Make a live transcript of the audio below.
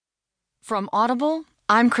From Audible,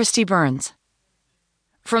 I'm Christy Burns.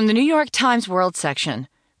 From the New York Times World section,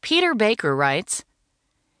 Peter Baker writes,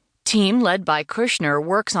 Team led by Kushner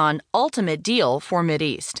works on ultimate deal for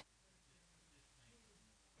Mideast.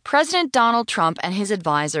 President Donald Trump and his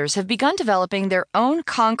advisors have begun developing their own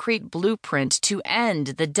concrete blueprint to end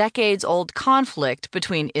the decades-old conflict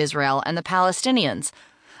between Israel and the Palestinians,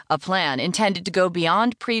 a plan intended to go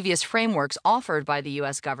beyond previous frameworks offered by the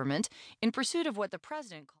U.S. government in pursuit of what the president called